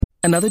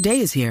Another day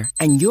is here,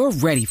 and you're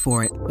ready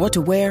for it. What to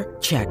wear?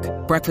 Check.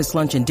 Breakfast,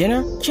 lunch, and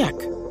dinner? Check.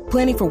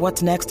 Planning for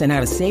what's next and how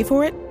to save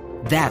for it?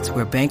 That's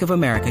where Bank of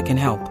America can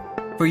help.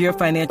 For your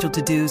financial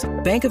to-dos,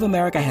 Bank of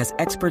America has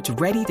experts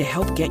ready to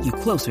help get you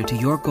closer to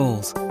your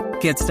goals.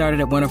 Get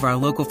started at one of our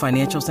local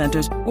financial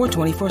centers or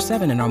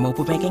 24/7 in our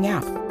mobile banking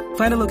app.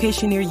 Find a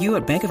location near you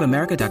at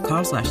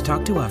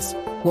bankofamerica.com/talktous.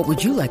 What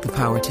would you like the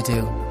power to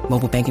do?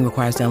 Mobile banking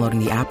requires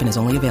downloading the app and is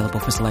only available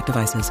for select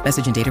devices.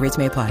 Message and data rates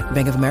may apply.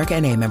 Bank of America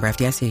N.A., member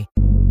FDIC.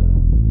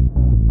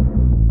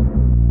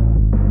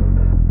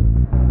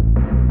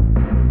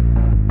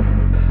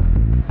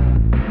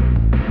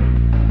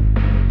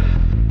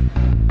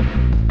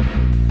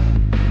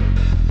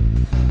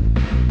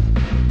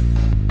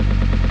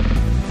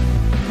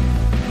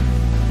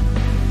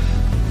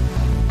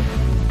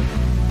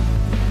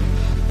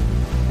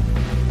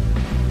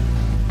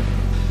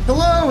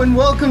 Hello and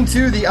welcome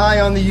to the Eye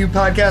on the U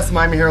podcast,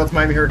 Miami Herald's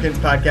Miami Hurricanes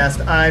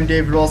podcast. I'm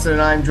David Wilson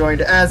and I'm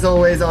joined as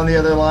always on the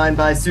other line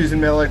by Susan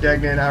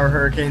Miller-Degnan, our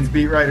Hurricanes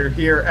beat writer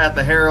here at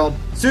the Herald.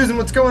 Susan,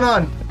 what's going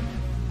on?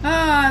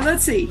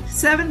 Let's see.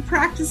 7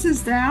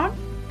 practices down.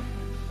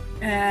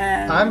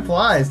 And Time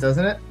flies,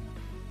 doesn't it?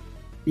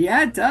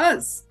 yeah, it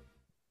does.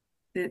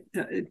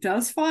 It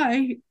does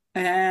fly.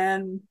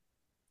 And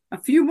a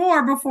few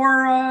more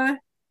before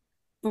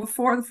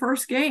the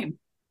first game.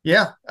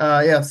 Yeah,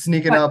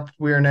 sneaking up.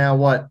 We are now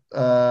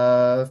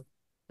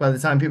by the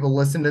time people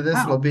listen to this,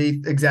 Wow. It'll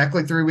be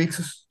exactly 3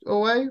 weeks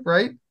away,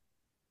 right?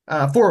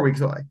 4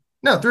 weeks away.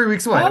 No, 3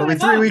 weeks away. It'll be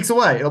 3 weeks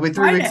away. It'll be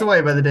 3 weeks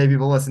away by the day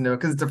people listen to it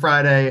because it's a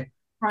Friday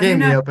game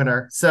day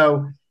opener.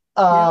 So,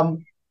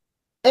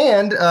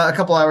 and a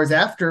couple hours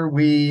after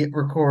we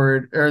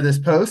record or this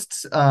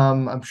posts,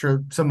 I'm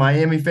sure some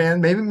Miami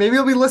fan, maybe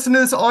you'll be listening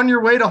to this on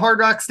your way to Hard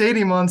Rock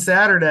Stadium on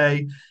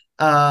Saturday.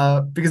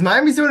 Because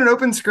Miami's doing an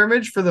open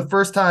scrimmage for the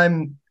first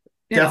time,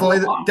 definitely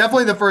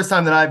the first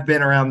time that I've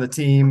been around the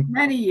team.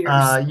 Many years.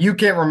 You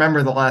can't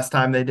remember the last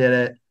time they did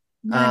it.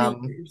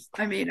 Many years.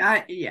 I mean,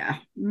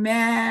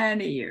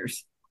 many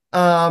years.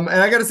 And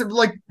I gotta say, I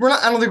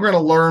don't think we're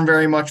gonna learn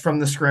very much from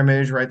the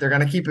scrimmage, right? They're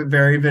gonna keep it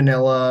very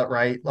vanilla,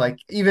 right? Like,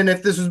 even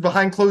if this was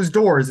behind closed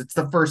doors, it's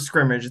the first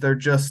scrimmage. They're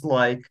just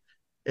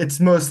it's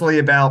mostly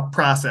about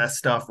process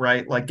stuff,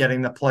 right? Like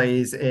getting the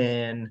plays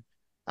in.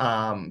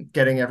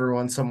 Getting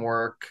everyone some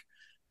work,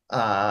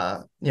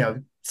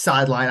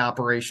 sideline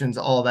operations,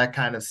 all that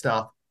kind of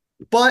stuff.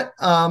 But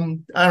I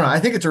don't know. I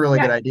think it's a really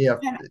good idea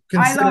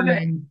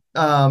considering,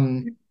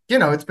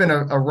 it's been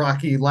a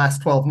rocky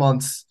last 12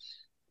 months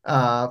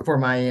for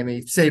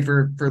Miami, save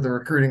for the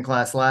recruiting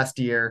class last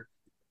year.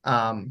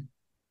 I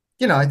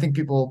think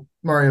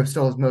Mario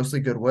still has mostly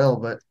goodwill,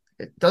 but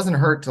it doesn't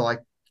hurt to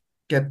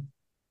get,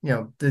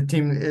 the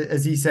team,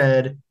 as he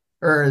said,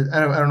 or I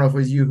don't know if it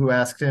was you who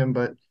asked him,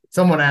 but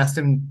someone asked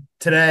him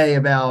today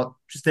about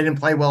just they didn't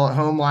play well at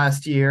home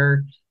last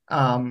year.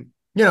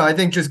 I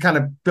think just kind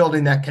of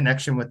building that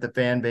connection with the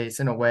fan base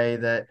in a way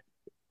that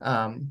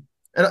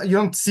you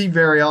don't see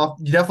very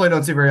often. You definitely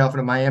don't see very often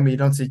in Miami. You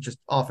don't see just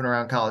often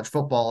around college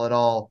football at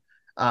all.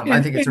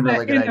 I think it's a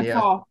really good idea.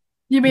 Fall.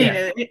 You mean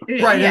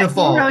right in the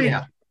fall? Really,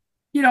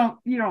 you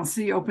don't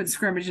see open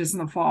scrimmages in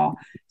the fall.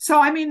 So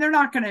I mean, they're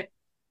not going to.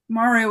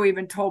 Mario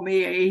even told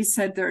me, he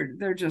said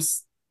they're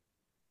just.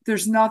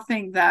 There's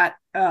nothing that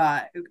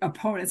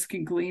opponents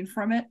can glean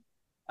from it,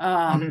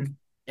 and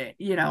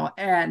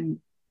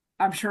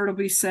I'm sure it'll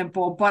be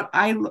simple. But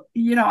I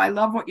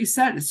love what you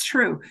said. It's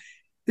true.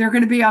 They're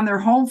going to be on their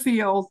home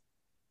field.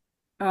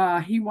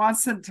 He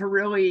wants them to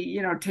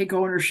really, take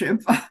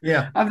ownership of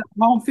the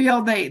home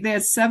field. They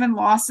had 7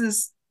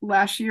 losses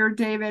last year,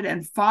 David,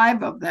 and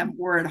 5 of them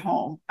were at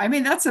home. I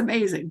mean, that's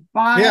amazing.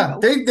 5. Yeah,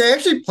 they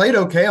actually played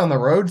okay on the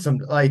road.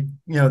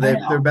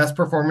 Their best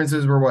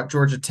performances were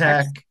Georgia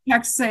Tech,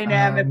 Texas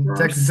A&M,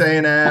 Texas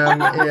A&M.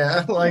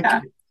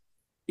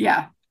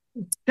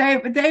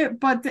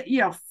 But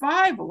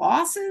 5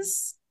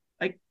 losses,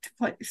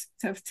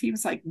 to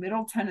teams like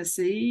Middle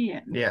Tennessee,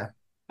 and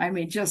I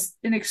mean, just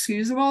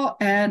inexcusable.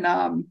 And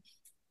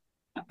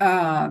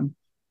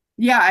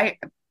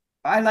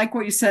I like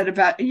what you said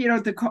about,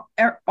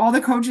 all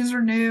the coaches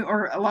are new,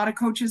 or a lot of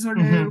coaches are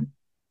new.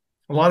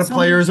 A lot of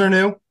players are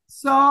new.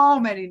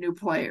 So many new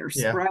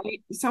players,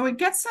 right? So it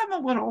gets them a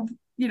little,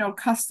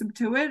 accustomed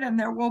to it, and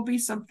there will be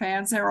some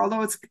fans there,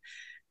 although it's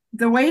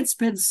the way it's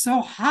been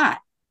so hot.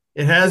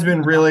 It has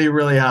been really,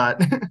 really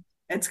hot.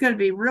 It's going to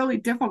be really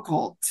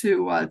difficult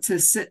to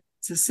sit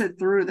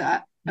through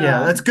that.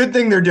 Yeah, that's a good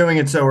thing they're doing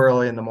it so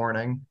early in the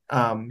morning.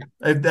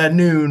 At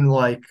noon,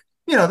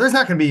 there's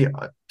not going to be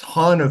a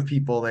ton of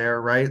people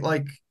there, right?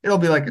 It'll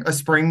be like a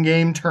spring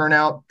game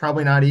turnout,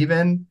 probably not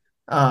even.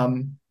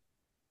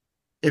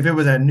 If it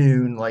was at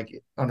noon,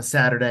 on a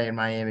Saturday in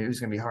Miami, it was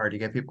going to be hard to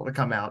get people to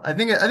come out. I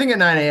think at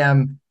 9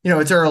 a.m.,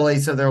 it's early,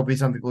 so there'll be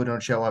some people who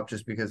don't show up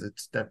just because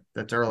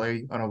that's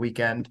early on a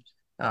weekend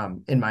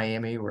in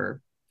Miami,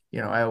 where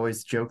I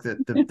always joke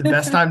that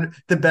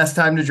the best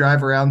time to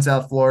drive around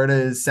South Florida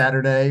is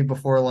Saturday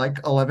before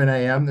 11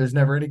 a.m. There's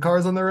never any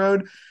cars on the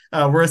road.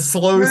 We're a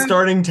slow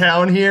starting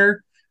town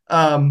here.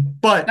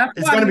 But that's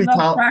it's going to be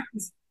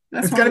practice.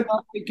 That's why we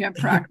love weekend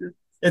practice.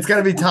 It's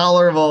going to be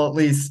tolerable, at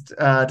least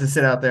to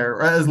sit out there,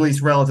 or at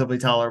least relatively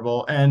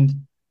tolerable.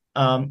 And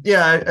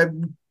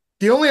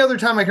the only other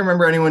time I can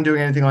remember anyone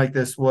doing anything like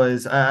this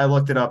was I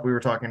looked it up. We were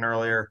talking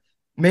earlier.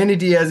 Manny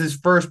Diaz's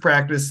first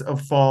practice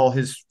of fall,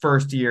 his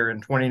first year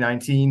in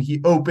 2019,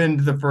 he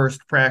opened the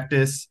first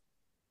practice.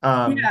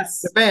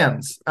 Yes. The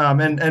fans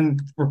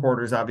and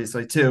reporters,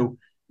 obviously, too.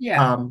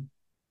 Yeah.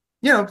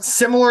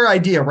 Similar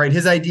idea, right?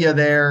 His idea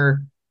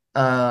there.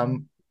 I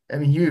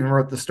mean, you even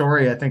wrote the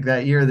story, I think,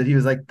 that year that he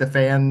was like the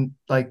fans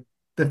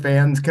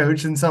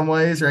coach in some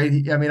ways, right?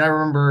 I mean, I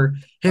remember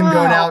him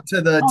going out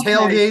to the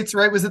tailgates,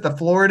 right? Was it the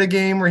Florida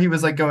game where he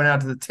was like going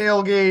out to the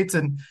tailgates?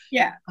 And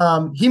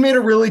he made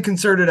a really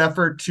concerted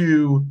effort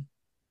to,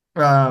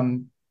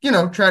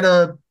 try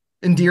to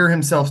endear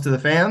himself to the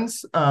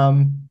fans.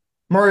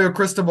 Mario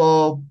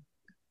Cristobal,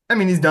 I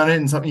mean, he's done it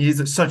in something.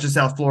 He's such a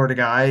South Florida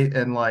guy.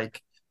 And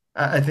like,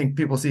 I think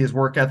people see his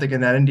work ethic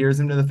and that endears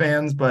him to the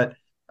fans, but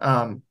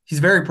he's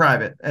very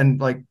private, and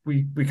like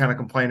we kind of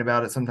complain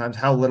about it sometimes,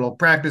 how little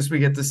practice we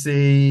get to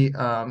see.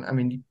 I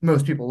mean,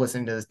 most people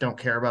listening to this don't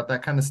care about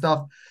that kind of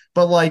stuff,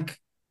 but like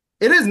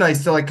it is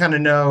nice to like kind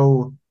of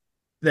know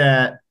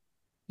that,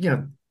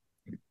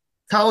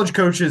 college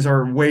coaches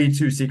are way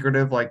too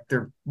secretive. Like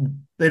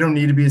they don't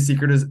need to be as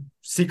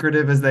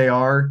secretive as they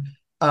are.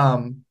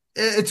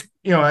 It's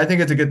I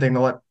think it's a good thing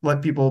to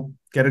let people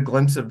get a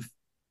glimpse of.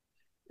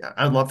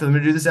 I'd love for them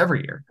to do this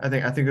every year. I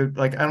think I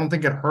don't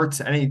think it hurts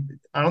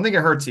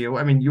you.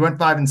 I mean, you went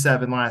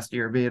 5-7 last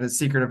year, being as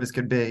secretive as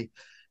could be.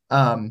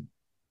 And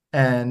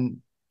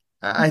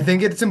I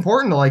think it's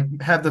important to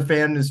like have the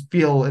fans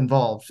feel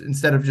involved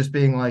instead of just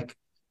being like,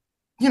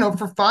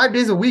 for 5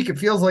 days a week, it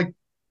feels like,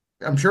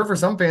 I'm sure for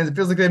some fans, it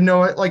feels like they have no,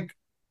 like,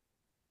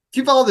 if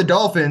you follow the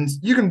Dolphins,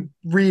 you can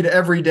read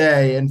every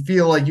day and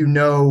feel like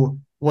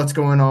what's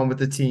going on with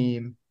the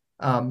team.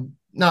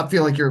 Not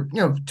feel like you're,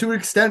 to an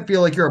extent,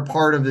 feel like you're a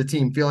part of the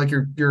team, feel like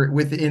you're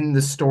within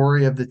the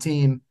story of the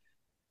team.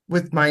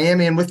 With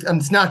Miami and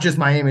it's not just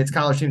Miami, it's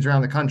college teams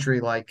around the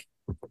country, like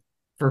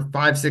for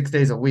 5-6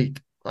 days a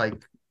week, like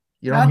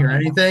you don't hear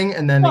anything.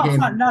 And then the game, it's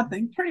not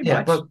nothing, pretty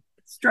much, but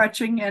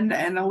stretching and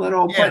a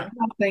little, but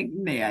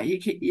nothing. Yeah,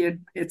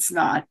 it's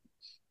not.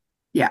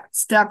 Yeah,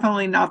 it's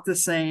definitely not the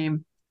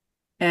same.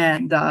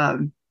 And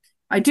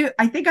I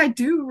think I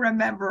do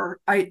remember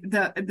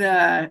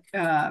the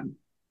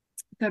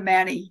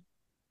Manny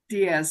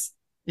Diaz.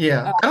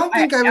 Yeah. I don't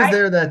think I was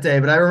there that day,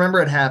 but I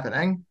remember it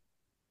happening.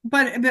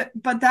 But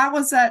that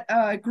was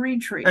at Green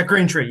Tree. At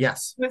Green Tree,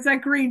 yes. It was at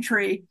Green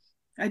Tree.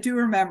 I do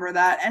remember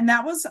that. And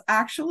that was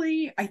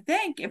actually, I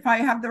think, if I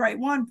have the right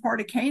one,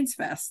 part of Canes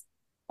Fest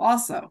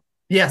also.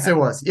 Yes, it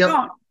was.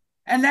 Yep.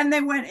 And then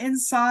they went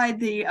inside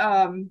the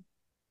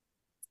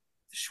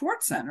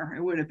Schwartz Center,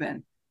 it would have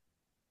been.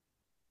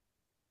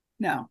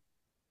 No.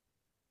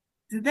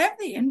 Did they have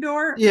the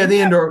indoor? Yeah,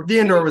 the indoor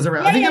was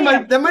around. I think that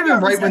might have been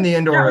right when the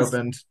indoor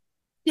opened.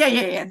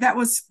 Yeah. That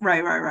was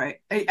right.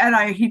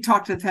 And he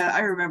talked to Ted. I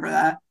remember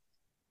that.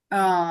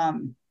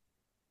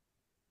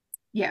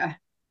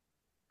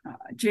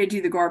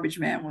 JD the Garbage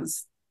Man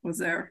was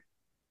there.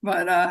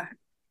 But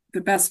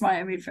the best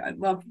Miami fan. I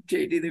love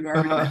JD the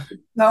Garbage Man.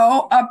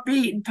 So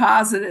upbeat and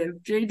positive.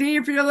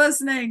 JD, if you're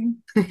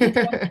listening,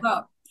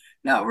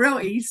 no,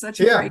 really, he's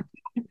such a great.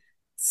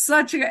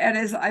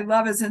 I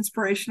love his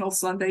inspirational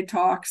Sunday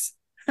talks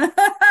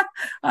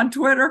on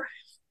Twitter.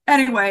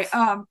 Anyway,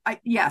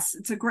 yes,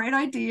 it's a great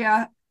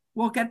idea.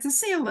 We'll get to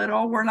see a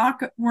little. We're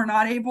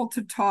not able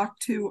to talk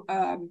to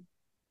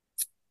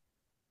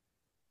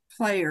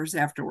players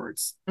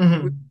afterwards.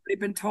 Mm-hmm. We've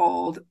been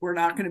told we're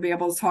not going to be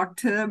able to talk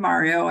to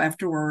Mario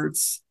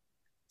afterwards.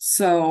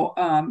 So,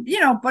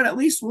 but at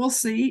least we'll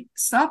see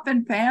stuff,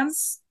 and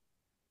fans,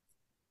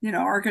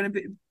 are going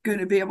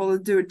to be able to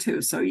do it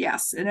too. So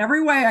yes, in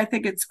every way, I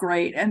think it's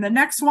great. And the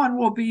next one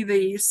will be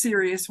the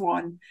serious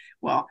one.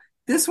 Well,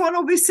 this one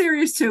will be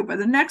serious too, but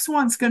the next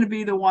one's going to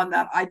be the one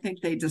that I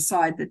think they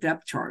decide the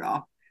depth chart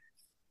off.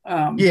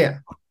 Yeah.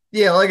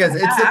 Like I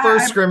said, it's the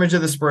first scrimmage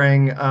of the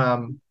spring.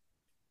 And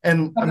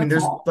I mean,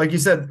 there's fall. Like you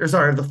said,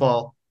 of the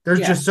fall.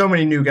 There's just so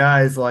many new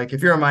guys. Like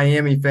if you're a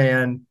Miami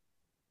fan,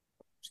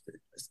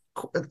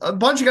 a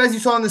bunch of guys you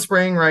saw in the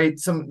spring, right?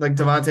 Some like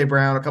Devontae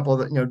Brown, a couple of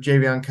the,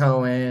 Javion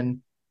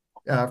Cohen,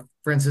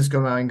 Francisco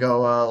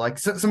Mauigoa, like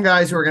some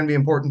guys who are going to be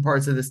important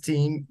parts of this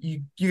team.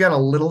 You got a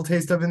little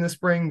taste of in the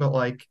spring, but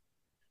like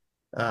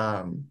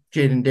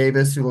Jaden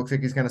Davis, who looks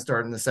like he's going to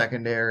start in the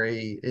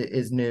secondary,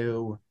 is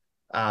new.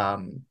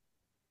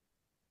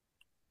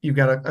 You've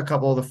got a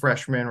couple of the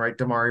freshmen, right?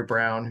 Damari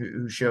Brown,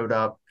 who showed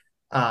up.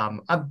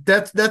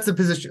 That's the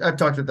position. I've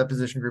talked about that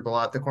position group a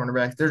lot. The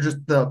cornerbacks, they're just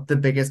the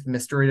biggest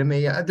mystery to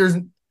me. I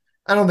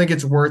don't think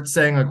it's worth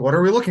saying like, what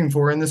are we looking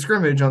for in the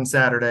scrimmage on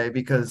Saturday?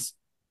 Because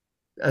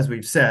as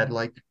we've said,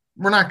 like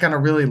we're not going to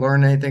really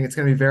learn anything. It's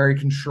going to be very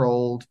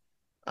controlled.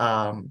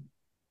 Right.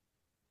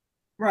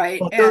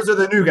 Those are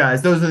the new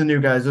guys. Those are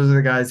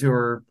the guys who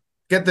are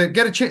get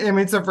a chance. I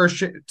mean, it's their first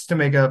chance to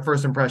make a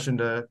first impression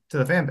to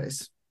the fan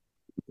base.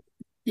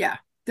 Yeah,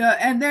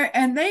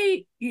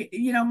 They,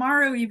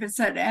 Mario even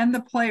said, and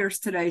the players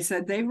today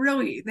said they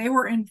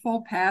were in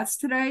full pads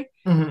today,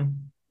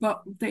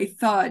 but they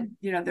thud,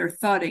 they're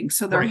thudding,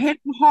 so they're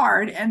hitting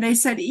hard. And they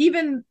said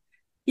even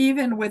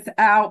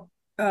without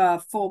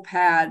full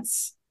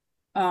pads,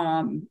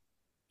 with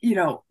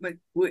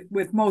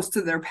most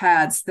of their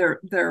pads,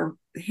 they're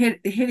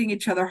hitting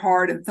each other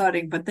hard and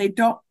thudding, but they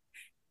don't.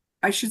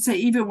 I should say,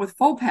 even with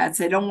full pads,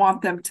 they don't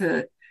want them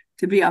to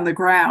be on the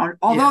ground,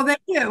 although they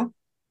do.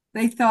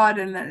 They thud,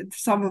 and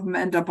some of them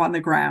end up on the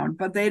ground,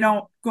 but they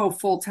don't go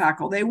full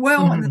tackle. They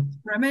will in the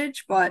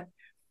scrimmage, but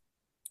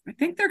I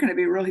think they're going to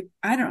be really.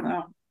 I don't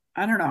know.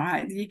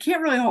 You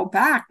can't really hold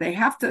back. They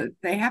have to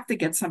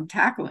get some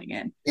tackling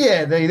in.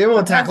 Yeah, they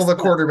won't tackle the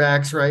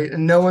quarterbacks, right?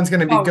 And no one's going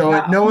to be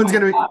going. No one's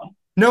going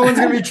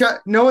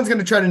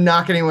to try to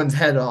knock anyone's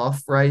head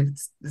off, right?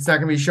 It's not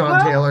going to be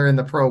Sean Taylor in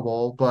the Pro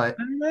Bowl, but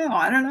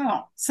I don't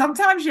know.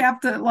 Sometimes you have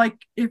to,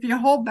 if you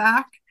hold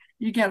back,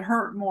 you get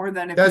hurt more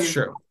than if that's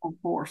true.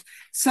 Force.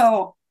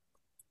 So,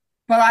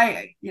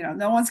 but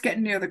no one's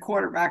getting near the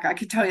quarterback. I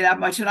can tell you that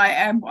much. And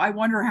I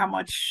wonder how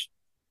much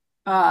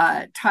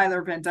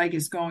Tyler Van Dyke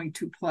is going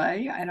to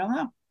play. I don't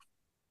know.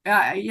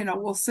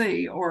 We'll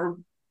see. Or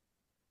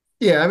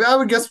I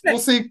would guess we'll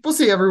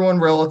see everyone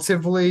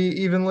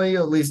relatively evenly,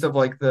 at least of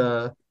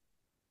the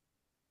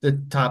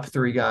top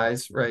three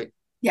guys, right?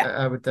 Yeah,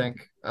 I would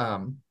think.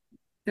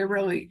 There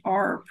really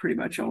are pretty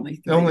much only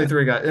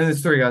three guys, and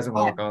it's three guys in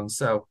walk-ons.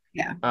 So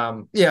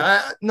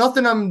yeah,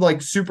 nothing I'm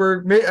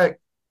super.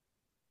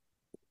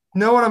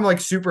 No one I'm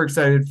super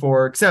excited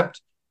for,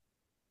 except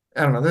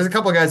I don't know. There's a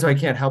couple of guys who I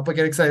can't help but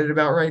get excited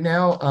about right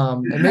now,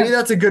 and maybe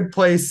that's a good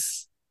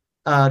place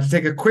to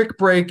take a quick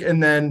break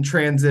and then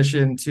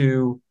transition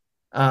to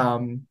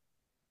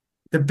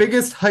the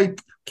biggest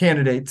hype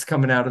candidates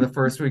coming out of the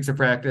first weeks of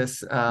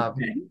practice,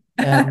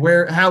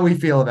 and how we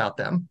feel about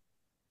them.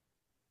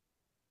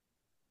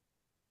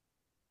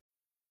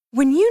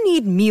 When you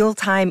need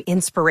mealtime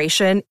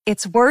inspiration,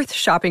 it's worth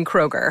shopping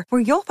Kroger, where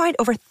you'll find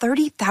over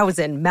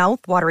 30,000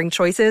 mouth-watering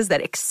choices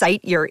that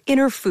excite your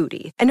inner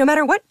foodie. And no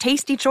matter what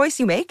tasty choice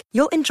you make,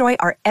 you'll enjoy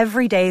our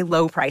everyday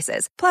low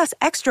prices, plus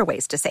extra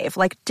ways to save,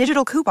 like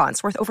digital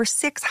coupons worth over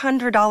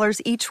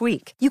 $600 each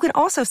week. You can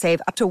also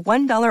save up to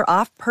 $1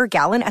 off per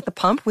gallon at the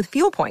pump with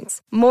fuel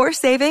points. More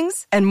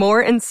savings and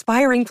more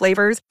inspiring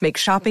flavors make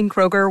shopping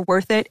Kroger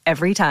worth it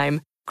every time.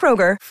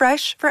 Kroger,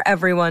 fresh for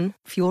everyone.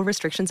 Fuel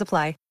restrictions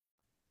apply.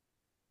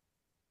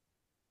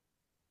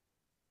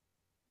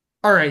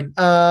 All right.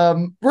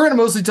 We're going to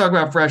mostly talk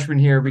about freshmen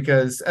here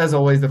because, as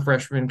always, the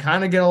freshmen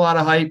kind of get a lot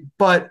of hype.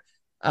 But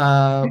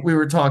we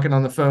were talking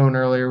on the phone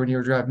earlier when you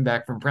were driving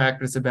back from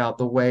practice about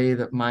the way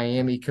that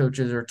Miami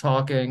coaches are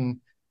talking,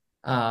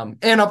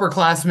 and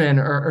upperclassmen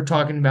are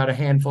talking about a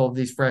handful of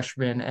these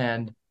freshmen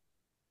and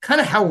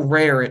kind of how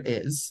rare it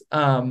is.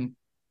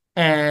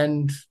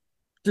 And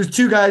there's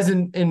two guys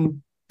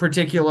in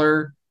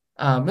particular,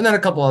 and then a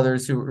couple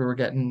others who are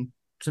getting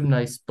some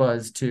nice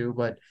buzz too.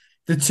 But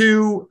the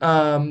two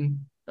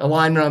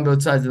alignment on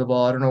both sides of the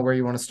ball, I don't know where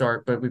you want to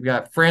start, but we've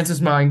got Francis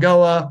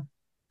Mauigoa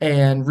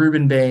and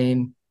Rueben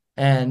Bain,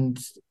 and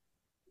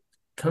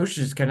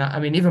coaches cannot. I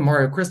mean, even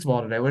Mario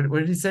Cristobal today. What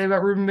did he say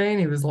about Rueben Bain?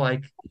 He was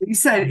he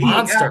said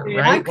monster,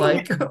 right?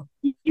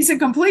 He's a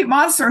complete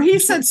monster. He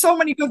said so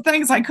many good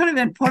things. I couldn't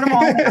even put him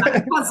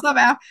on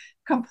somehow.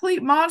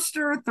 Complete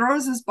monster,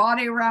 throws his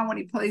body around when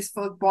he plays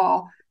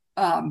football.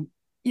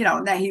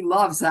 That he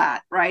loves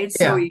that, right?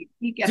 Yeah. So he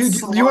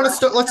gets. Do you want to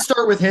start? Let's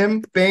start with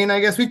him, Bain. I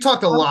guess we've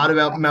talked a lot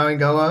about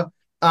Mauigoa.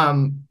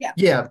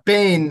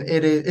 Bain.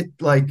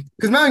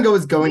 Because Mauigoa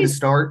is going to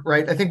start,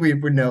 right? I think we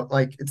would know,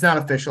 it's not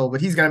official, but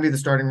he's going to be the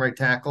starting right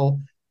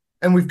tackle,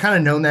 and we've kind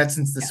of known that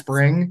since the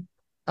spring.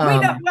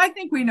 I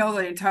think we know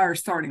the entire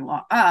starting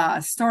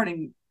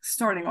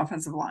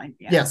offensive line.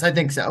 Yeah. Yes, I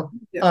think so.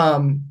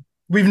 Yeah.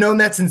 We've known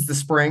that since the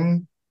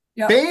spring.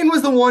 Yep. Bain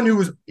was the one who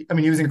was,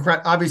 he was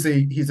incredible.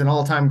 Obviously, he's an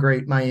all-time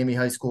great Miami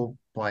high school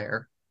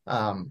player.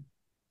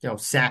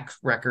 Sack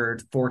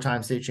record,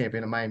 4-time state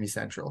champion of Miami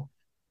Central.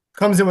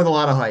 Comes in with a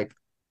lot of hype.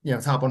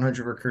 Top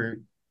 100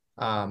 recruit.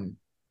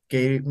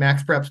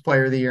 Max Preps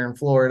Player of the Year in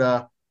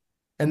Florida.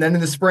 And then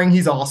in the spring,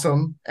 he's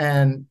awesome.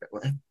 And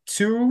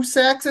 2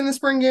 sacks in the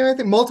spring game, I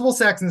think. Multiple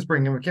sacks in the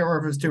spring game. I can't remember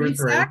if it was 2 or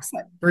 3.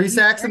 3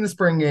 sacks in the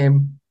spring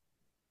game.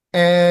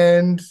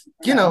 And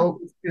you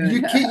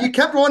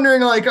kept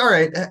wondering, all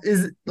right,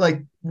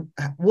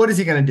 what is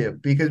he going to do?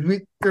 Because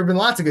there have been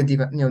lots of good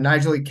defense.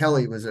 Nigel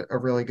Kelly was a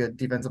really good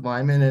defensive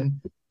lineman, and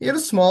he had a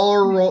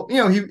smaller role. He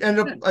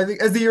ended up, I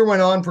think, as the year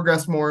went on,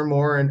 progressed more and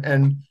more,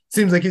 and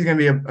seems like he's going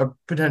to be a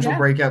potential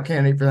breakout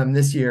candidate for them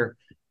this year.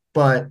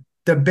 But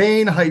the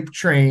Bain hype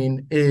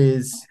train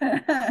is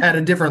at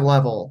a different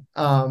level,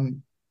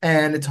 and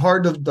it's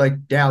hard to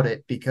doubt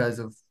it because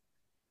of.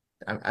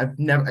 I've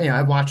never,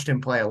 I've watched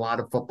him play a lot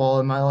of football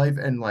in my life,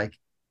 and I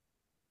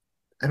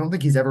don't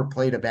think he's ever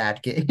played a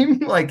bad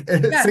game.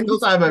 A single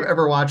time I've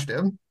ever watched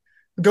him.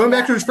 Going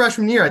back to his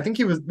freshman year, I think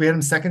we had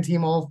him second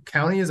team all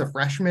county as a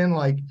freshman.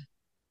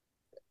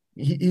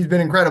 He's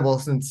been incredible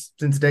since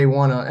day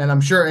one, and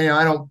I'm sure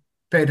I don't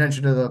pay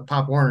attention to the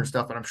Pop Warner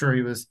stuff, and I'm sure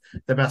he was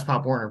the best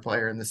Pop Warner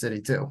player in the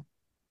city too.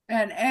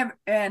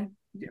 And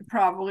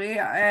probably,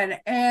 and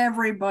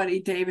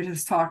everybody, David,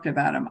 has talked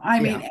about him.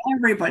 I mean,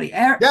 everybody.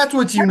 That's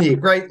what's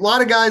unique, right? A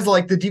lot of guys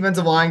like the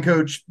defensive line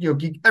coach,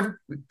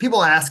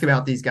 people ask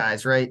about these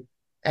guys, right?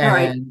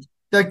 And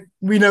like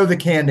we know the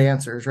canned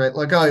answers, right?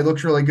 Like, oh, he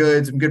looks really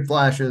good, some good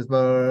flashes,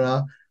 blah, blah,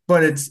 blah.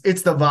 But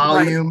it's the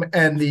volume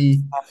and the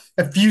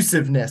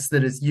effusiveness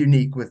that is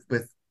unique with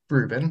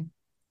Ruben.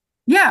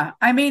 Yeah,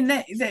 I mean,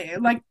 they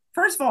like,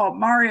 first of all,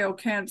 Mario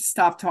can't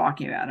stop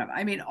talking about him.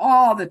 I mean,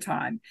 all the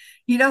time.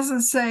 He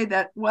doesn't say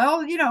that,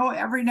 well,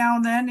 every now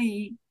and then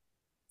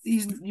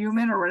he's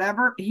human or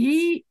whatever.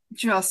 He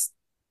just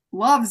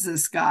loves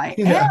this guy.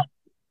 Yeah. And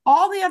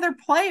all the other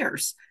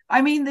players.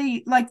 I mean,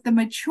 the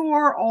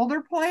mature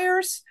older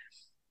players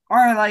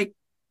are like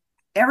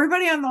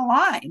everybody on the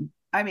line.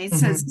 I mean,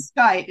 says this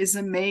guy is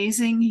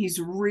amazing. He's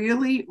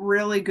really,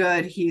 really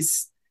good.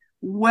 He's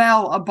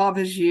well above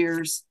his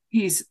years.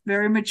 He's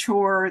very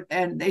mature.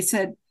 And they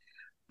said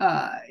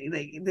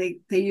they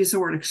use the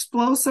word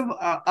explosive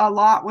a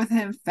lot with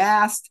him,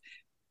 fast.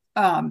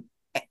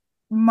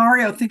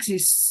 Mario thinks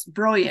he's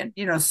brilliant,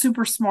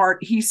 super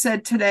smart. He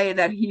said today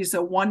that he's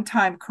a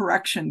one-time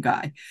correction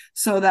guy.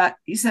 So that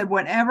he said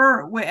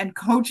and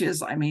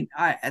coaches, I mean,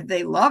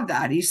 they love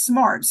that. He's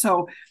smart.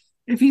 So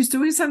if he's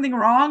doing something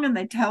wrong and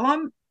they tell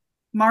him,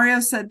 Mario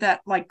said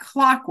that like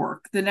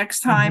clockwork, the next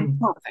time,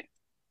 perfect.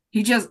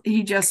 He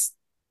just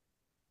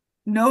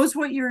knows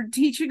what you're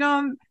teaching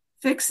him,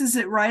 fixes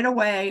it right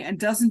away, and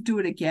doesn't do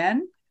it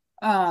again.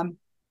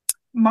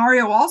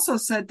 Mario also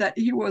said that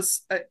he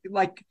was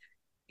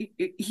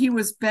he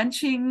was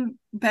bench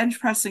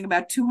pressing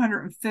about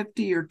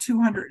 250 or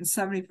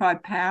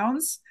 275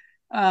 pounds,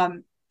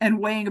 and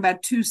weighing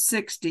about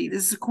 260.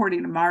 This is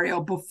according to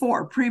Mario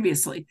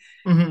Previously.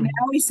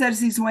 Now he says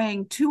he's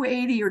weighing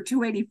 280 or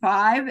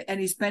 285 and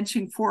he's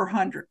benching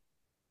 400.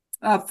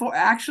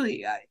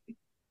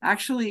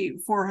 Actually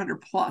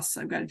 400 plus.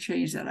 I've got to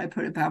change that. I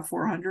put about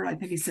 400. I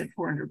think he said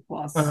 400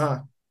 plus.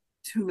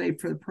 Too late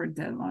for the print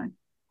deadline.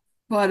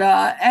 But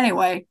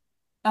anyway,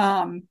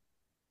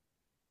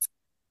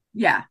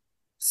 yeah,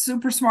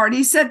 super smart.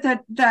 He said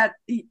that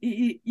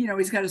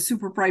he's got a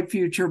super bright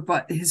future,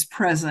 but his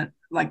present,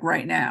 like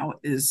right now,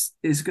 is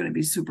going to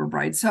be super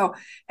bright. So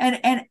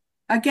and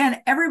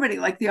again, everybody,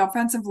 like the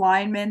offensive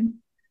linemen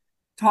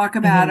talk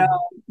about him,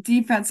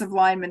 defensive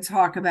linemen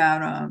talk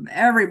about him,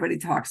 everybody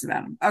talks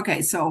about him.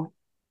 Okay, so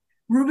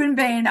Rueben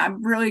Bain,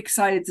 I'm really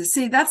excited to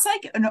see. That's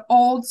like an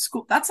old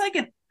school. That's like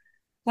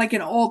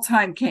an old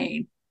time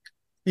Cane.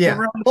 Yeah,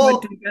 really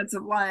good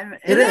defensive line.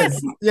 It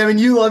is. Yeah, I mean,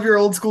 you love your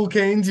old school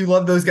Canes. You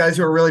love those guys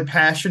who are really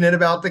passionate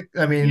about Gil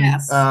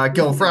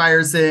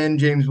Frierson,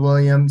 James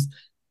Williams,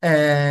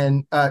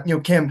 and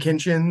Cam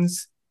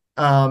Kinchins.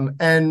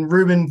 And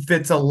Ruben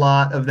fits a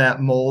lot of that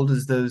mold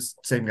as those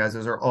same guys.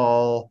 Those are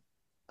all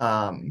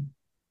Miami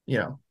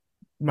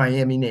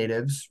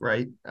natives,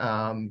 right?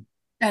 And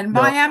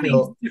Miami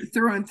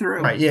through and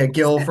through. Right. Yeah,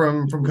 Gil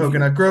from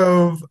Coconut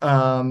Grove.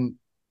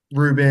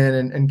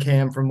 Ruben and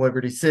Cam from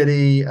Liberty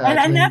City,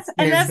 and that's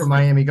from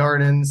Miami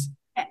Gardens.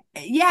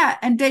 Yeah,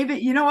 and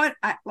David, you know what?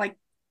 I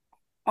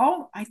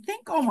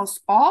think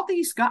almost all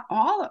these got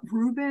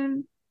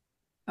Ruben,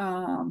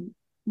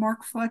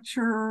 Mark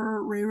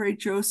Fletcher, Ray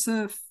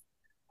Joseph.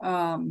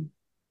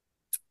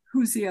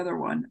 Who's the other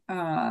one?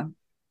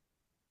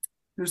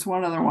 There's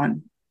one other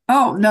one.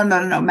 Oh, no,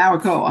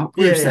 Mauigoa.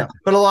 Yeah.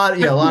 But a lot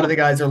of the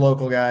guys are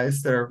local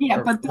guys.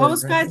 But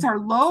those guys are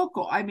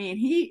local. I mean,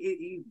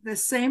 he the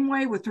same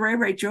way with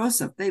Ray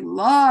Joseph. They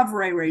love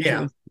Ray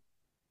Joseph.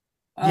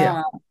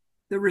 The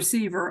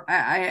receiver.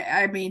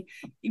 I mean,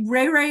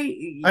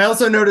 Ray. I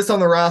also noticed on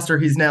the roster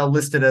he's now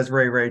listed as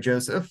Ray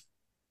Joseph.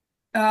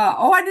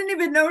 I didn't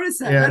even notice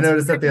that. Yeah, I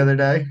noticed that the other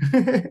day.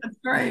 That's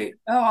great.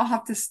 Oh, I'll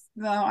have to.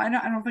 No, I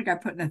don't think I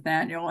put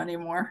Nathaniel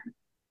anymore.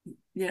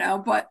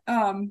 But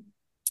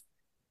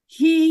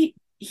he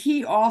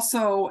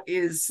also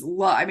is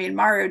I mean,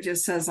 Mario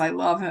just says, I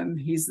love him.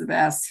 He's the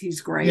best.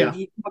 He's great. Yeah.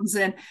 He comes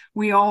in.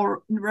 We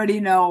already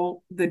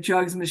know the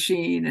jugs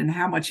machine and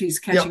how much he's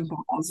catching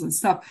balls and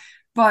stuff.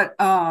 But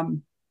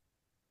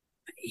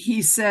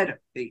he said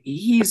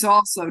he's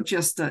also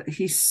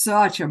he's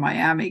such a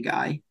Miami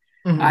guy.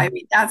 I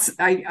mean, that's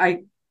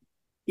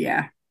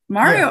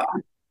Mario.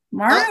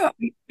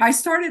 I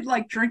started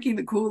like drinking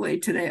the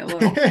Kool-Aid today a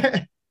little.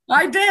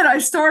 I did. I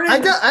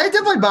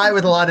definitely buy it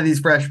with a lot of these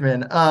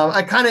freshmen.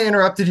 I kind of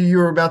interrupted you. You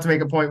were about to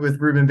make a point with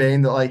Rueben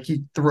Bain that like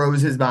he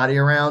throws his body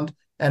around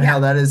and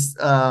how that is.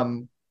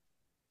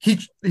 He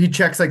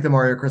checks like the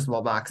Mario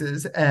Cristobal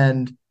boxes,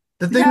 and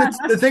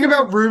the thing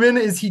about Ruben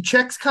is he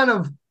checks kind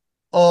of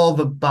all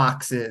the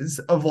boxes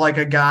of like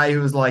a guy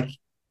who's like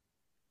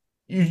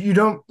you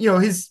don't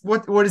his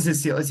what is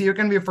his seal? Is he going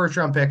to be a first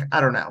round pick? I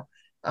don't know.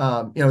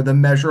 The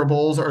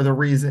measurables or the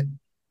reason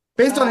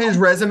based on his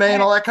resume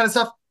and all that kind of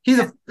stuff. He's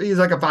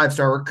like a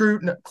 5-star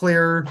recruit,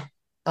 clear,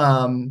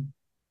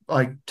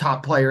 like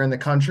top player in the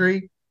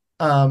country.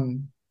 But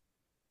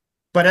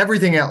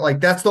everything else,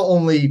 like that's the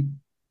only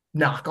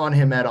knock on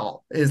him at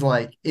all. Is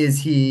like, is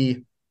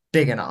he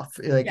big enough?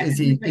 Like, is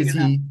he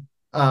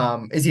a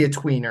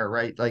tweener,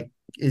 right? Like,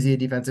 is he a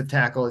defensive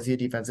tackle? Is he a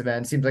defensive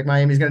end? Seems like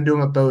Miami's going to do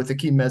him at both.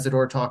 Akeem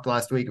Mesidor talked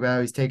last week about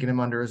how he's taking him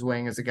under his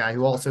wing as a guy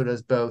who also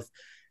does both.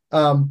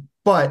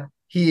 But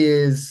he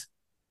is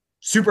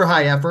super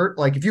high effort.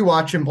 Like, if you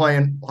watch him play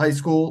in high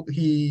school,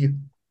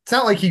 it's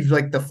not like he's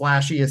like the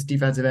flashiest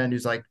defensive end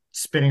who's like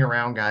spinning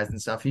around guys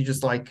and stuff. He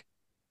just like,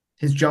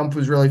 his jump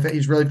was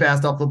he's really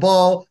fast off the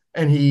ball,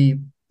 and he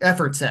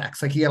effort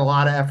sacks. Like, he had a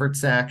lot of effort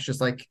sacks, just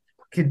like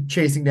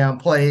chasing down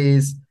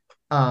plays.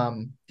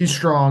 He's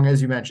strong,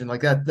 as you mentioned.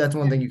 Like, that's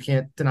one thing you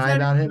can't deny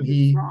about him.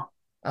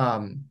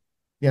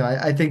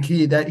 I think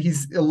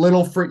he's a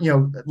little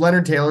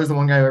Leonard Taylor's the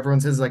one guy who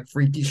everyone says like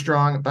freaky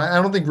strong, but I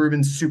don't think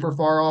Ruben's super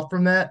far off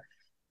from that.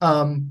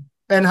 And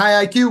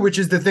high IQ, which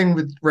is the thing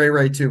with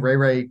Ray too.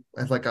 Ray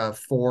has like a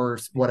 4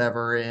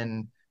 whatever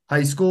in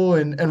high school,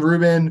 and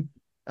Ruben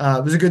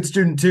was a good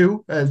student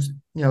too, as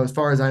as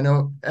far as I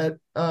know, at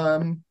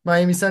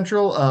Miami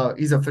Central.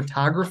 He's a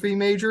photography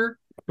major,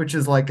 which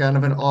is like kind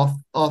of an off.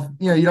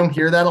 You don't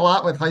hear that a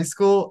lot with high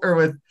school or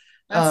with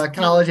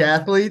college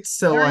athletes.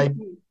 So like,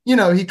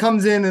 he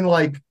comes in and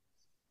like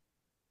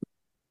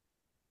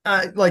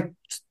how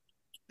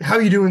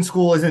you do in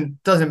school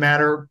doesn't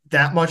matter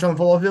that much on the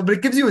football field, but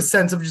it gives you a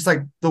sense of just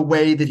like the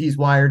way that he's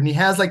wired, and he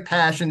has like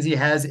passions, he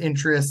has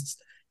interests,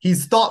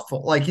 he's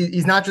thoughtful. Like,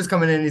 he's not just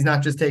coming in, he's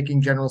not just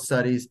taking general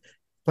studies,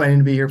 planning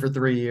to be here for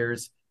 3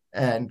 years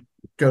and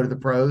go to the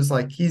pros.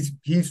 Like, he's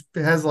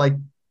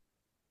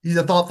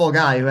a thoughtful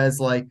guy who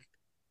has like,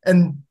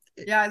 and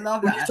I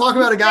love that. When you talk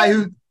about a guy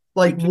who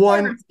like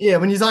when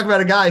you talk about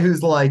a guy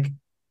who's like,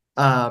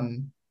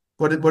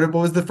 what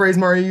was the phrase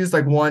Mario used?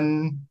 Like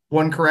one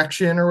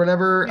correction or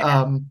whatever.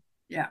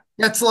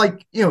 That's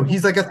like,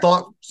 he's like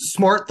a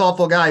smart,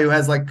 thoughtful guy who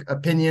has like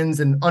opinions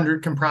and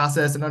can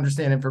process and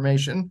understand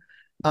information.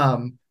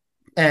 And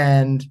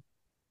I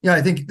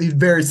think he's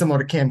very similar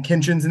to Cam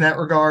Kinchens in that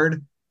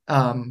regard.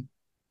 I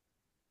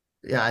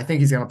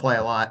think he's going to play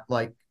a lot.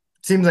 Like,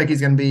 seems like he's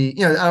going to be,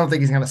 I don't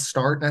think he's going to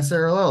start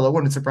necessarily, although it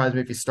wouldn't surprise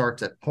me if he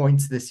starts at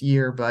points this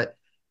year, but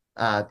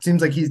it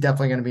seems like he's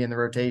definitely going to be in the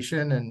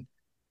rotation. And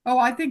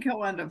I think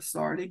he'll end up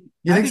starting.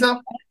 You think so?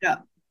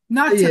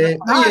 Not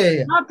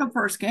the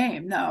first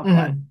game, no.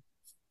 Mm-hmm.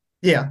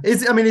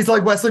 But he's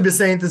like Wesley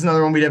Bissainthe is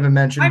another one we haven't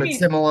mentioned, but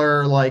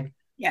similar. Like,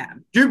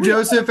 Jude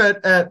Joseph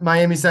at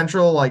Miami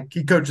Central, like,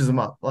 he coaches him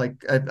up.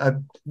 Like, I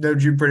know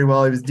Jude pretty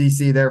well. He was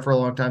DC there for a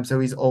long time, so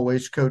he's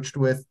always coached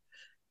with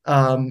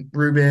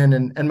Ruben,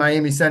 and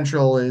Miami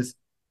Central is,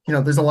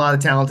 there's a lot of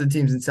talented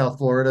teams in South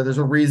Florida. There's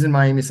a reason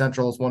Miami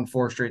Central has won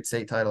 4 straight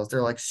state titles.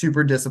 They're like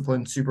super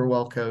disciplined, super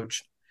well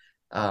coached,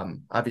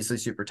 obviously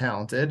super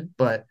talented,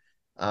 but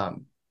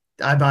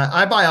I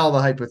buy all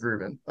the hype with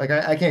Ruben. Like,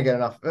 I can't get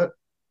enough of it.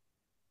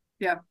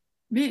 Yeah.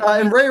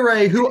 And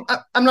Ray, who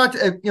I'm not,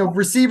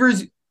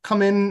 receivers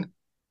come in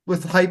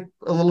with hype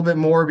a little bit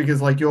more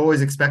because like you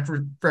always expect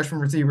freshman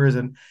receivers,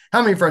 and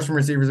how many freshman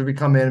receivers have we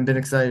come in and been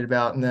excited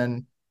about and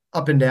then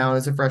up and down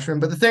as a freshman.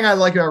 But the thing I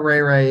like about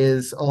Ray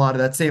is a lot of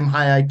that same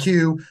high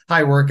IQ,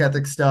 high work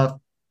ethic stuff.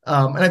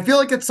 And I feel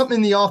like it's something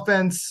in the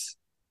offense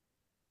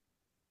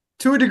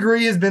to a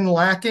degree has been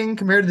lacking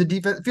compared to the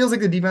defense. It feels like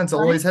the defense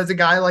always has a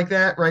guy like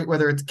that, right?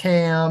 Whether it's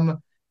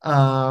Cam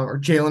or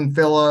Jalen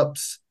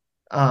Phillips.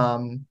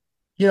 On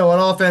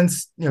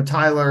offense,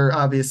 Tyler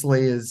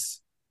obviously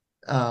is,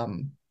 a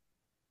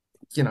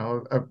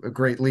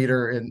great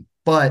leader.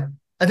 But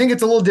I think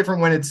it's a little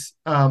different when it's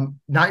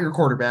not your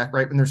quarterback,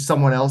 right? When there's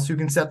someone else who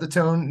can set the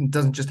tone and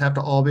doesn't just have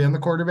to all be on the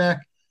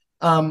quarterback.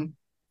 And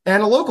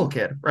a local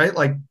kid, right?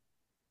 Like,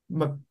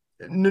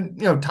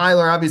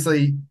 Tyler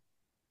obviously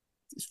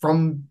is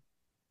from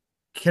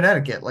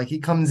Connecticut. Like, he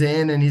comes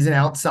in and he's an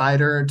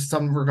outsider to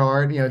some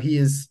regard.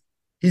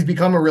 He's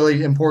become a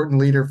really important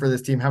leader for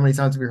this team. How many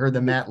times have we heard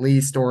the Matt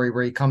Lee story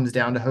where he comes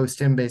down to host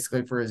him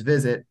basically for his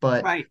visit?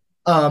 But I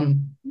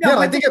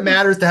think it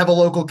matters to have a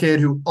local kid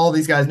who all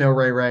these guys know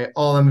Ray.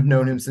 All of them have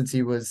known him since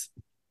he was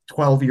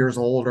 12 years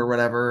old or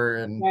whatever.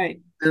 And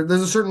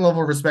there's a certain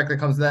level of respect that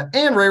comes to that.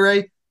 And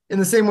Ray, in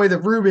the same way that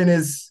Ruben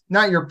is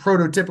not your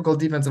prototypical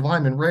defensive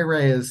lineman,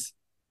 Ray is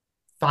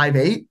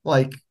 5'8".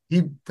 Like,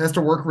 he has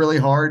to work really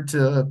hard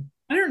to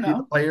be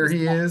the player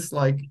he is.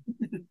 Like,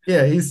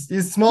 he's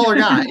a smaller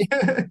guy.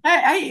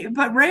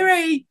 But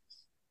Ray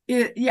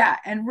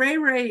and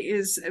Ray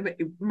is,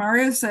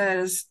 Mario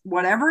says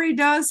whatever he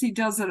does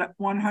it at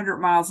 100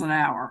 miles an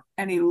hour,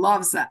 and he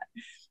loves that.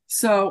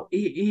 So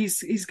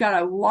he's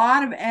got a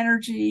lot of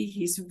energy.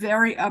 He's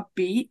very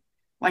upbeat,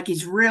 like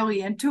he's really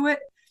into it.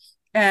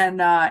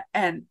 And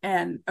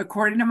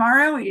according to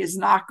Mario, he is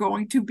not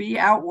going to be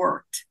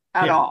outworked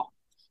at all.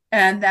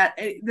 And that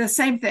the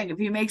same thing, if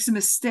he makes a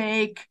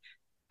mistake,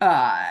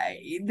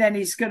 then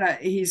he's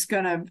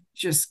gonna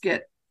just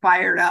get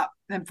fired up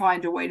and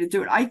find a way to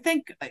do it. I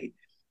think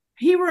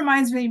he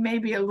reminds me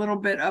maybe a little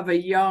bit of a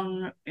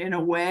young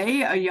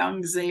Xavier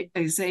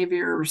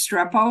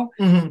Restrepo,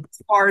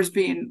 as far as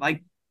being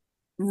like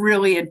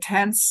really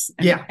intense.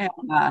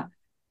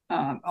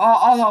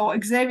 Although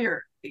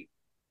Xavier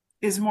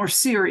is more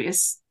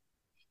serious.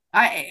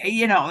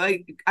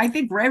 I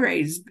think Ray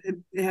Ray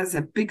has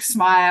a big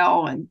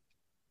smile and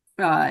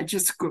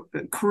just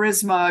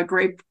charisma,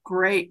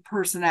 great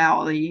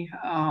personality,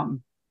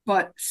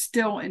 but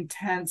still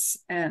intense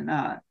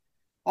and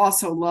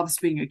also loves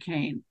being a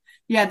Cane.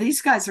 Yeah,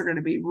 these guys are going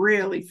to be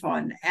really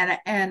fun.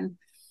 And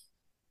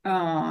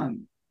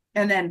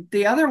then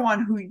the other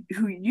one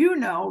who you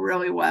know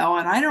really well,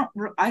 and I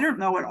don't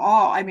know at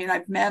all. I mean,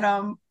 I've met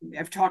him,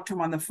 I've talked to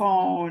him on the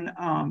phone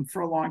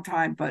for a long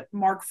time, but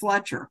Mark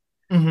Fletcher.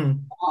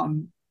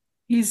 Mm-hmm.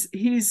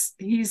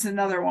 He's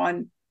another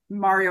one.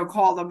 Mario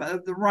called him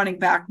the running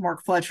back.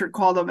 Mark Fletcher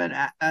called him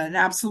an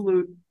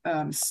absolute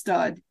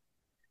stud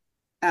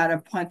out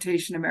of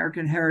Plantation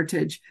American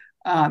Heritage.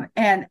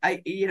 And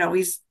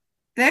he's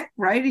thick,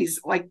 right? He's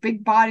like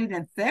big bodied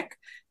and thick.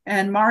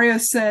 And Mario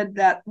said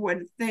that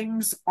when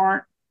things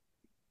aren't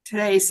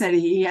today, said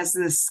he has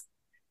this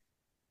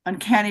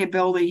uncanny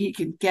ability. He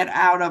can get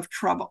out of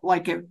trouble.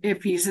 Like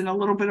if he's in a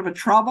little bit of a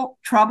trouble,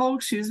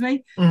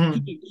 mm-hmm.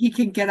 he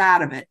can get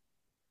out of it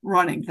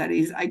running.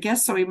 I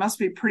guess so. He must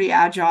be pretty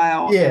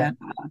agile. Yeah.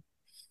 And,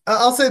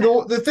 I'll say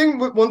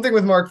one thing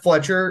with Mark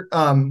Fletcher,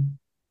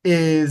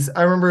 is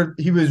I remember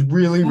he was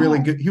really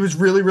good. He was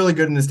really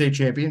good in the state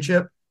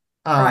championship.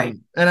 Right.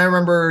 And I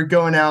remember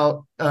going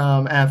out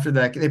after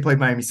that. They played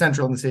Miami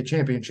Central in the state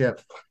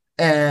championship,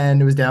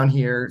 and it was down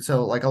here.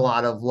 So like a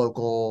lot of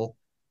local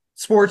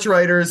sports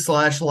writers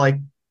 / like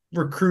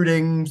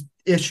recruiting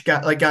ish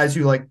guys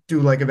who like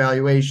do like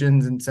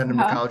evaluations and send them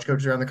to college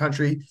coaches around the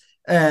country.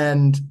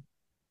 And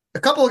a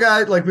couple of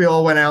guys, like we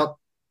all went out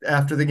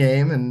after the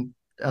game and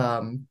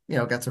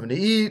got something to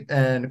eat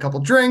and a couple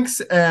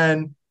drinks.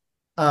 And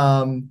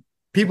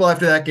people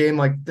after that game,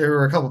 like there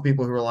were a couple of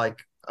people who were like,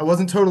 I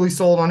wasn't totally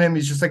sold on him.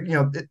 He's just like,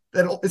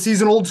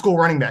 he's an old school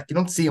running back. You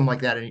don't see him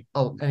like that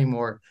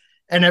anymore.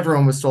 And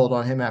everyone was sold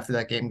on him after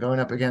that game, going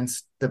up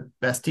against the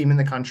best team in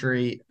the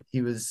country.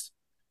 He was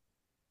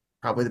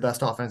probably the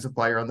best offensive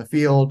player on the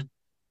field.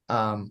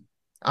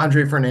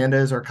 Andre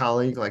Fernandez, our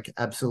colleague, like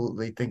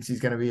absolutely thinks he's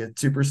going to be a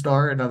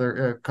superstar.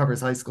 Another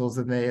covers high schools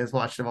and has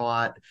watched him a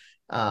lot.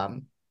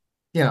 The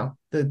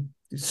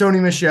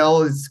Sony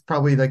Michel is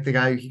probably like the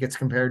guy he gets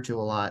compared to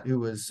a lot, who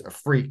was a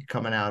freak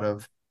coming out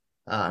of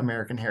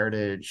American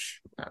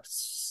Heritage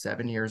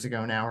 7 years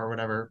ago now or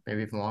whatever,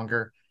 maybe even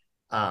longer.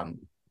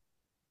 I'm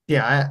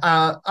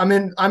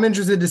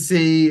interested to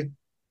see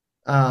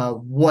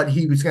what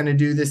he was going to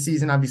do this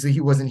season. Obviously,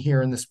 he wasn't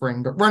here in the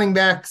spring, but running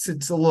backs,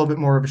 it's a little bit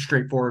more of a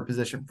straightforward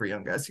position for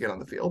young guys to get on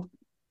the field.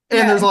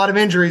 And there's a lot of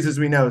injuries, as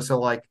we know. So,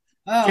 like,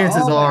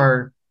 chances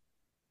are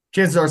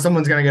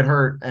someone's going to get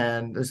hurt,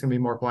 and there's going to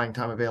be more playing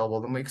time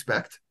available than we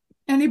expect.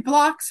 And he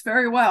blocks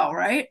very well,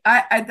 right?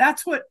 I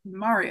that's what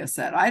Mario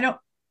said. I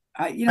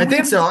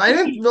think so. I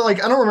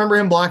don't remember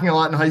him blocking a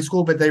lot in high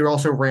school, but they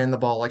also ran the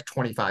ball like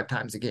 25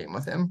 times a game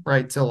with him,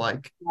 right? So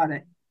like, got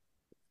it.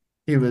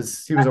 He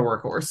was a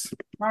workhorse.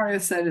 Mario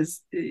said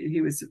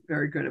he was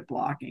very good at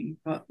blocking,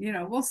 but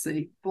we'll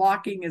see.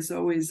 Blocking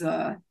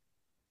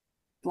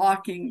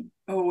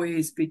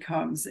always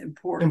becomes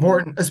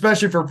important,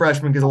 especially for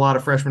freshmen, because a lot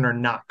of freshmen are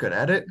not good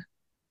at it.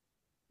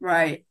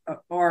 Right.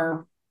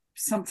 Or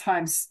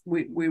sometimes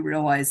we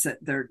realize that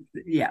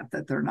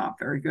they're not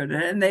very good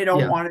at it and they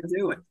don't want to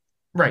do it.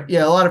 Right.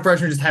 Yeah. A lot of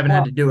freshmen just haven't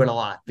had to do it a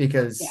lot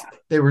because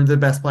they were the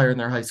best player in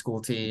their high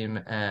school team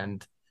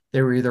and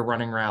they were either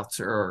running routes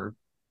or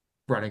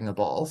running the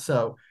ball.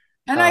 So,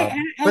 but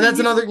that's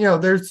another,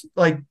 there's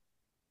like,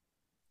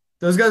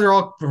 those guys are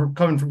all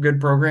coming from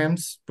good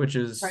programs, which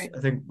is, I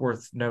think,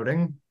 worth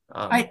noting.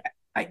 I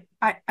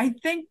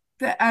think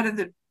that out of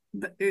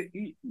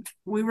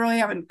we really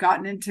haven't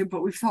gotten into,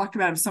 but we've talked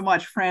about him so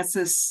much,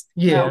 Francis.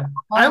 Yeah.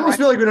 I almost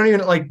feel like we don't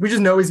even we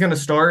just know he's going to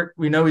start.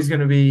 We know he's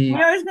going to be. We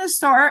know he's going to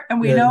start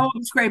and we know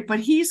it's great, but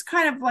he's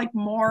kind of like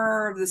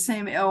more of the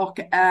same ilk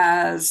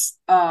as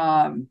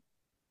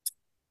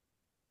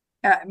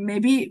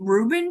maybe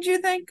Ruben, do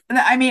you think?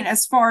 I mean,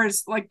 as far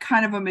as like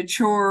kind of a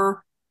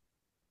mature.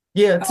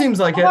 Yeah, it seems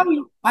like it.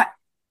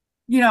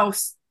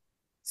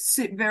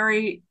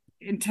 Very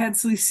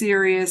intensely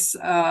serious,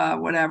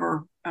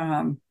 whatever.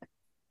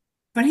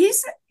 But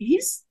he's a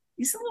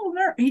little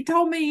nervous. He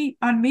told me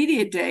on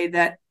media day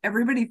that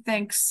everybody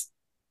thinks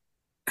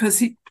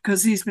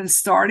because he's been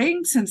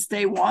starting since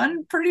day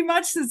one, pretty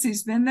much since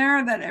he's been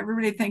there, that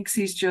everybody thinks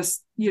he's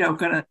just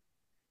gonna,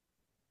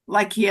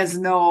 like, he has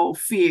no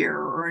fear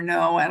or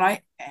no,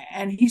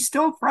 and he's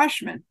still a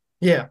freshman.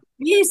 Yeah.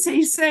 He's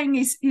saying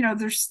he's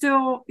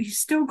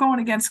still going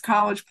against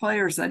college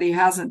players that he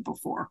hasn't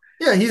before.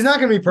 Yeah, he's not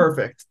going to be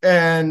perfect,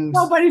 and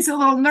nobody's a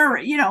little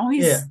nervous.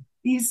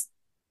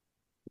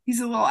 He's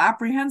a little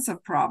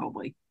apprehensive,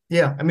 probably.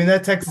 Yeah, I mean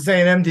that Texas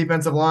A&M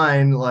defensive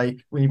line,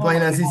 like when you play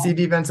an SEC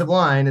defensive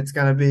line, it's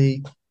going to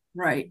be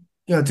right.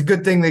 It's a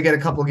good thing they get a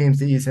couple games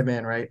to ease him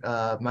in, right?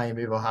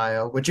 Miami of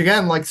Ohio, which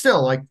again, that's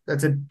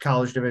a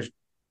college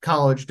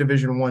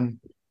Division I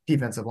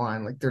defensive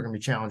line. Like there are going to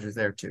be challenges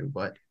there too,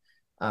 but.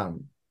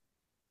 The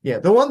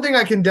one thing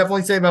I can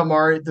definitely say about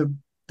Mari, the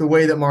the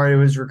way that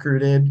Mario is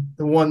recruited.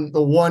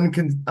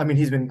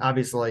 He's been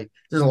obviously,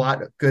 there's a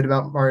lot good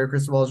about Mario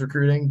Cristobal's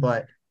recruiting,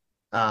 but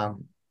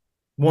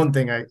one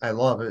thing I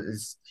love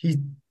is he,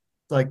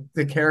 like,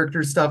 the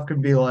character stuff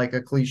could be like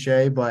a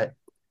cliche, but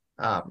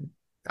I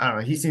don't know,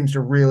 he seems to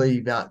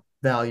really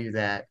value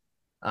that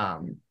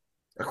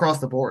across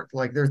the board.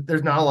 Like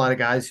there's not a lot of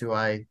guys who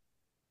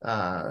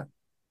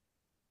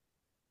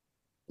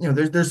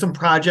there's some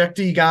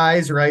projecty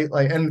guys, right?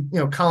 Like, and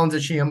Collins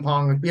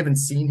Achiampong, we haven't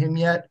seen him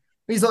yet.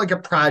 He's like a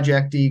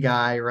projecty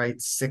guy, right?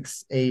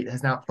 6'8",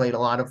 has not played a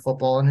lot of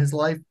football in his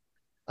life.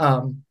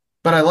 But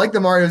I like that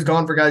Mario's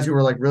gone for guys who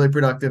are like really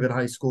productive in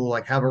high school,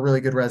 like have a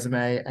really good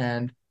resume,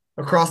 and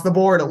across the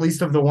board, at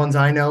least of the ones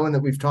I know and that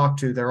we've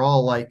talked to, they're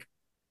all like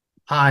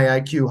high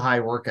IQ,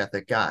 high work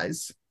ethic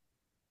guys.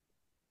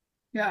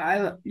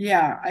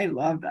 Yeah, I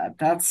love that.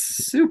 That's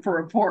super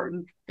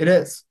important. It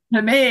is.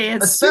 To me,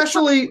 it's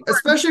especially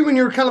when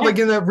you're kind of like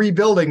in that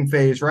rebuilding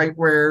phase, right?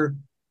 Where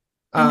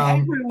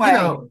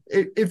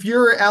if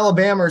you're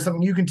Alabama or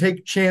something, you can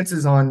take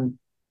chances on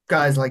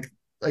guys like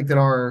that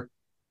are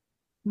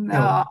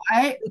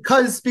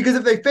because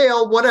if they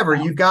fail, whatever,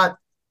 you've got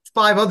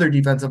 5 other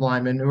defensive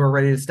linemen who are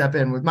ready to step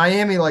in. With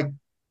Miami, like,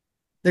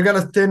 they've got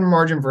a thin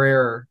margin for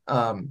error,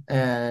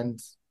 and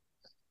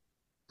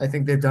I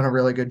think they've done a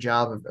really good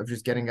job of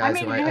just getting guys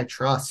who I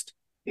trust.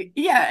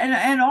 Yeah,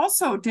 and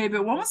also,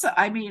 David, what was it?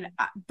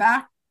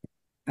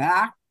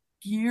 Back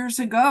years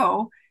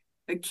ago,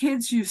 the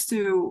kids used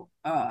to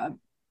in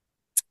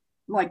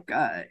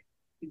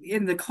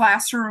the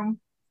classroom,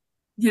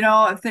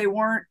 if they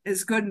weren't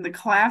as good in the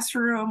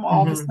classroom,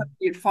 all of a sudden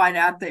you'd find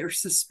out they were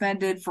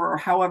suspended for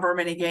however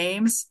many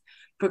games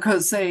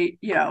because they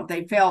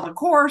failed a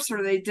course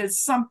or they did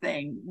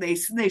something. They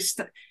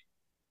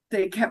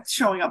kept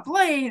showing up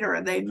late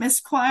or they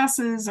missed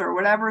classes or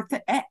whatever.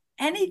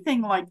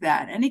 Anything like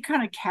that, any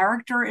kind of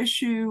character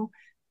issue,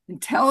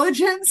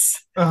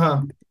 intelligence,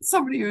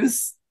 somebody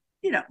who's,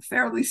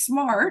 fairly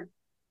smart,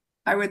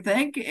 I would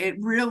think it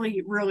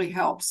really, really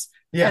helps.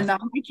 Yeah. And the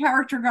high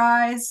character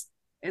guys,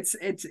 it's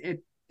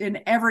in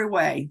every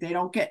way. They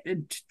don't get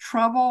into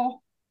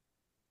trouble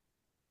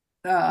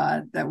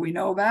that we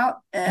know about.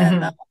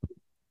 And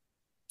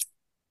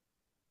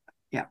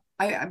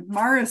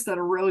Mario's done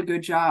a really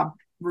good job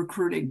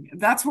recruiting.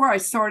 That's where I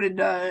started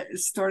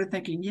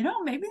thinking,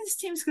 maybe this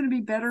team's going to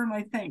be better than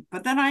I think.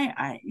 But then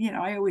I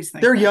always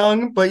think they're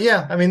young, but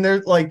yeah, I mean,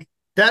 they're like,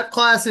 that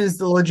class is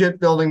the legit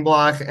building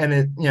block, and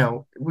it,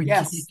 you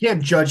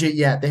can't judge it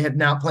yet. They have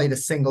not played a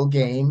single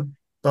game,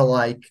 but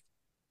like,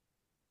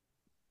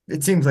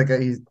 it seems like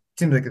they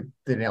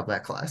nailed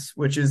that class,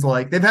 which is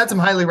like, they've had some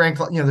highly ranked,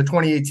 the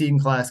 2018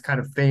 class kind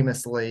of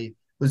famously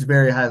was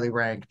very highly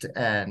ranked,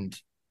 and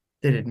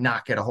they did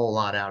not get a whole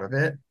lot out of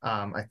it.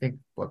 I think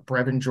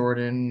Brevin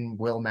Jordan,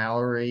 Will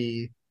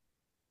Mallory,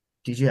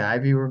 DJ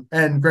Ivy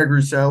and Greg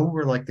Rousseau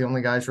were like the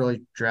only guys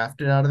really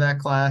drafted out of that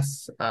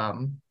class.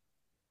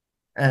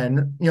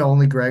 And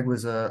only Greg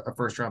was a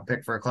first round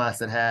pick for a class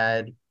that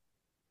had,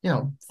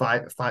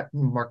 five.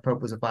 Mark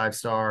Pope was a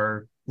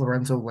 5-star.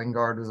 Lorenzo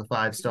Wingard was a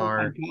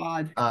 5-star. Oh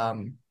my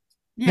God.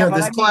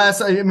 This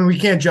class, we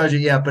can't judge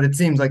it yet, but it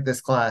seems like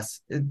this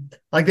class,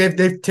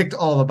 they've ticked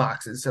all the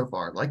boxes so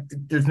far. Like,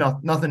 there's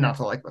nothing not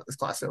to like about this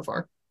class so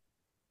far.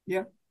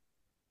 Yeah.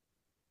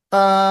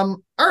 All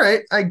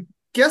right. I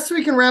guess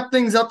we can wrap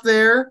things up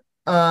there.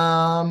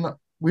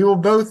 We will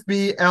both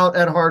be out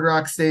at Hard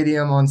Rock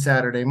Stadium on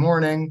Saturday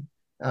morning,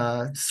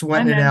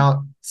 sweating it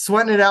out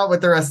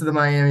with the rest of the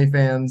Miami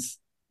fans.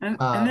 And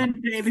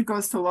then David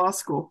goes to law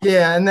school.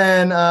 Yeah, and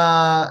then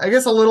I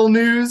guess a little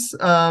news.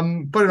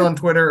 Put it on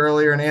Twitter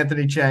earlier, and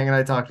Anthony Chang and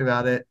I talked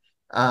about it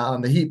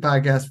on the Heat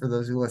podcast for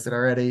those who listened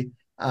already.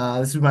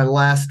 This is my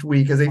last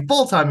week as a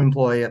full-time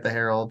employee at the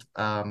Herald,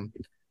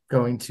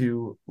 going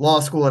to law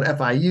school at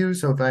FIU.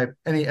 So if I have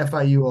any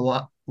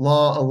FIU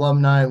law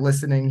alumni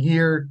listening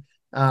here,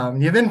 you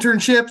have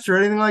internships or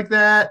anything like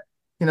that,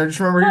 just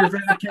remember who your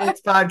favorite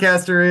Canes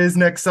podcaster is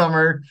next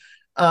summer.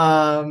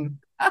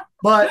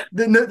 But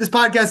this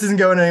podcast isn't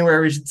going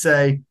anywhere, we should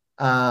say.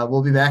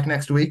 We'll be back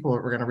next week.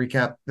 We're going to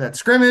recap that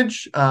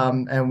scrimmage.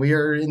 And we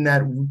are in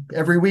that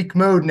every week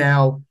mode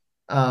now,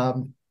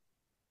 from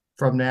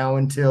now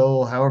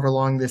until however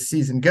long this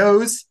season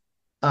goes.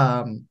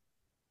 I'm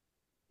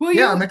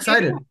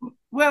excited.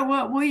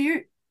 Well, will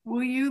you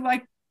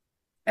like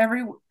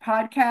every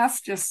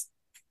podcast just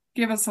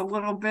give us a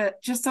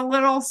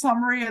little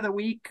summary of the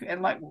week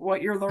and like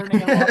what you're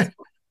learning?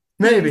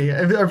 Maybe.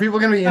 Are people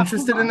going to be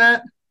interested in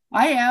that?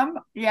 I am.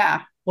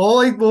 Yeah. Well,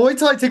 we'll wait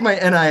till I take my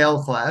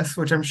NIL class,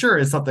 which I'm sure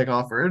is something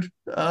offered.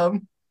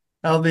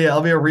 I'll be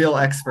a real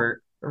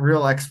expert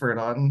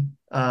on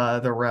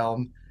the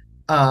realm.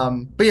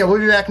 But yeah, we'll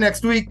be back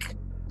next week.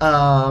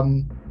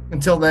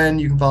 Until then,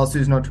 you can follow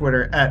Susan on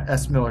Twitter at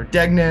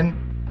 @SMillerDegnan.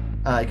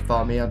 You can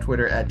follow me on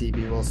Twitter at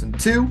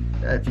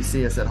DBWilson2. If you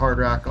see us at Hard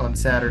Rock on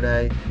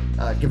Saturday,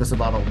 give us a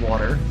bottle of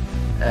water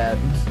and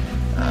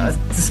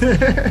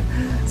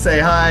say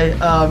hi.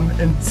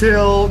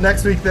 Until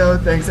next week, though,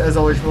 thanks as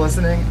always for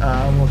listening.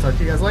 We'll talk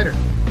to you guys later.